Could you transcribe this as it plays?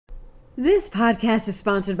This podcast is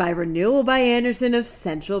sponsored by Renewal by Andersen of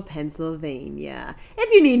Central Pennsylvania.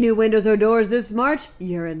 If you need new windows or doors this March,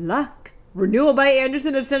 you're in luck. Renewal by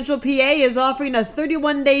Andersen of Central PA is offering a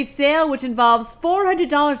 31-day sale which involves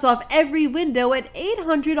 $400 off every window and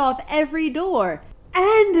 $800 off every door.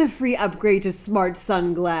 And a free upgrade to smart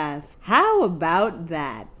sunglass. How about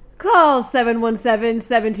that? Call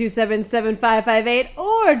 717-727-7558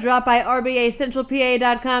 or drop by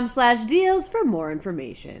rbacentralpa.com/deals for more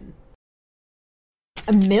information.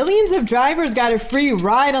 Millions of drivers got a free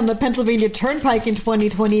ride on the Pennsylvania Turnpike in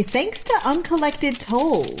 2020 thanks to uncollected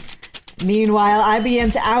tolls. Meanwhile,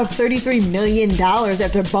 IBM's out $33 million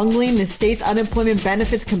after bungling the state's unemployment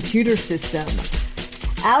benefits computer system.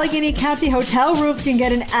 Allegheny County hotel rooms can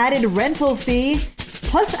get an added rental fee.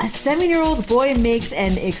 Plus, a 7-year-old boy makes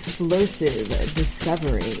an explosive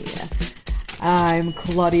discovery. I'm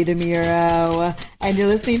Claudia DeMiro, and you're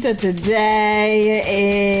listening to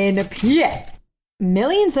Today in PA.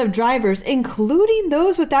 Millions of drivers, including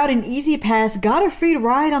those without an Easy Pass, got a free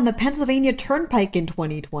ride on the Pennsylvania Turnpike in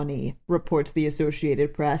 2020, reports the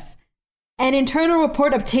Associated Press. An internal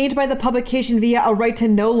report obtained by the publication via a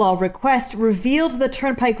right-to-know law request revealed the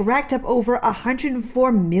Turnpike racked up over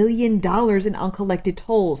 $104 million in uncollected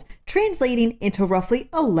tolls, translating into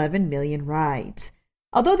roughly 11 million rides.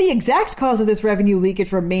 Although the exact cause of this revenue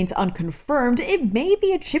leakage remains unconfirmed, it may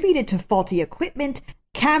be attributed to faulty equipment,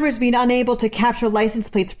 cameras being unable to capture license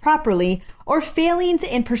plates properly, or failings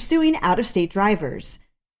in pursuing out-of-state drivers.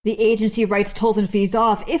 The agency writes tolls and fees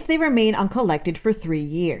off if they remain uncollected for 3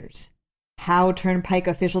 years. How Turnpike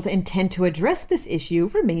officials intend to address this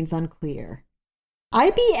issue remains unclear.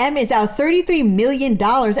 IBM is out $33 million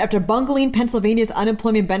after bungling Pennsylvania's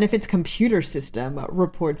unemployment benefits computer system,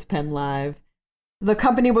 reports PennLive. The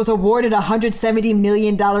company was awarded a $170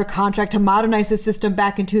 million contract to modernize the system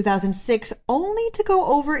back in 2006, only to go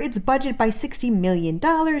over its budget by $60 million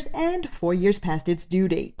and 4 years past its due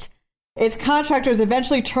date. Its contract was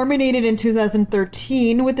eventually terminated in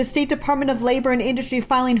 2013, with the State Department of Labor and Industry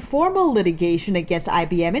filing formal litigation against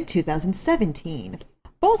IBM in 2017.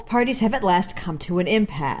 Both parties have at last come to an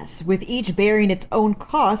impasse, with each bearing its own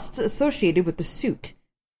costs associated with the suit.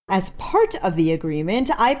 As part of the agreement,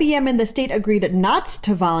 IBM and the state agreed not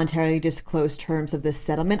to voluntarily disclose terms of this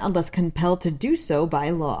settlement unless compelled to do so by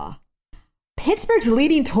law. Pittsburgh's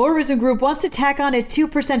leading tourism group wants to tack on a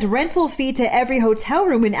 2% rental fee to every hotel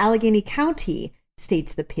room in Allegheny County,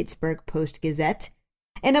 states the Pittsburgh Post-Gazette.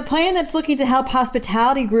 In a plan that's looking to help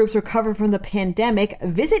hospitality groups recover from the pandemic,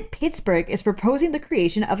 Visit Pittsburgh is proposing the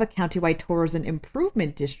creation of a countywide tourism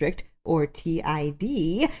improvement district, or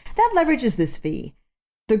TID, that leverages this fee.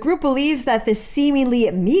 The group believes that this seemingly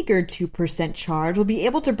meager 2% charge will be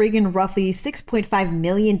able to bring in roughly $6.5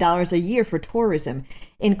 million a year for tourism,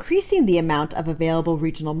 increasing the amount of available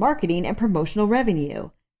regional marketing and promotional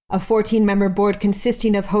revenue. A 14-member board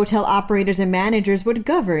consisting of hotel operators and managers would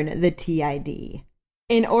govern the TID.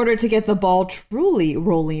 In order to get the ball truly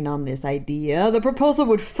rolling on this idea, the proposal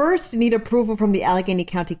would first need approval from the Allegheny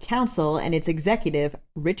County Council and its executive,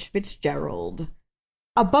 Rich Fitzgerald.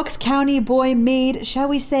 A Bucks County boy made, shall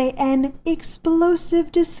we say, an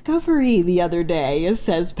explosive discovery the other day,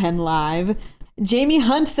 says PennLive. Jamie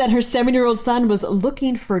Hunt said her 7-year-old son was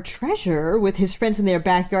looking for treasure with his friends in their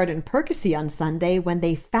backyard in Percy on Sunday when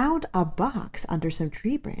they found a box under some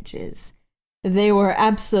tree branches. They were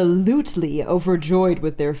absolutely overjoyed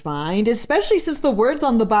with their find, especially since the words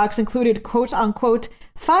on the box included quote-unquote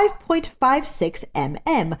 5.56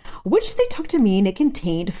 mm, which they took to mean it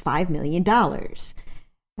contained $5 million.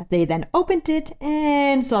 They then opened it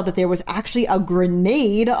and saw that there was actually a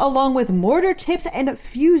grenade along with mortar tips and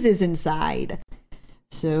fuses inside.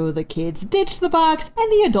 So the kids ditched the box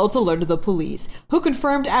and the adults alerted the police, who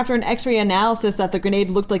confirmed after an x-ray analysis that the grenade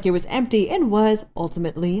looked like it was empty and was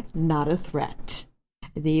ultimately not a threat.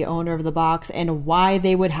 The owner of the box and why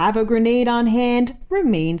they would have a grenade on hand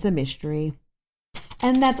remains a mystery.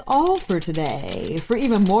 And that's all for today. For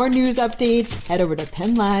even more news updates, head over to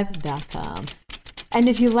PennLive.com. And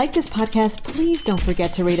if you like this podcast, please don't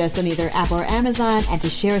forget to rate us on either Apple or Amazon and to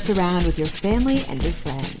share us around with your family and your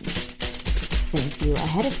friends. Thank you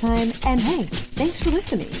ahead of time, and hey, thanks for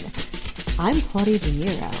listening. I'm Claudia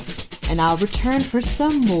DeMiro, and I'll return for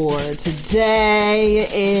some more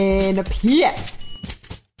Today in PA.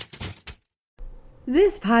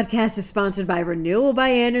 This podcast is sponsored by Renewal by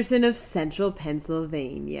Andersen of Central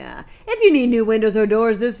Pennsylvania. If you need new windows or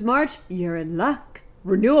doors this March, you're in luck.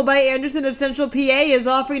 Renewal by Andersen of Central PA is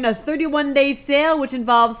offering a 31-day sale which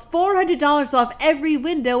involves $400 off every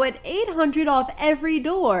window and $800 off every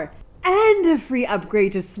door. And a free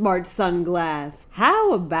upgrade to smart sunglass.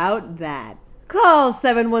 How about that? Call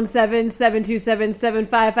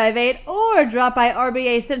 717-727-7558 or drop by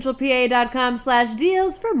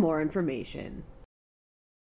rbacentralpa.com/deals for more information.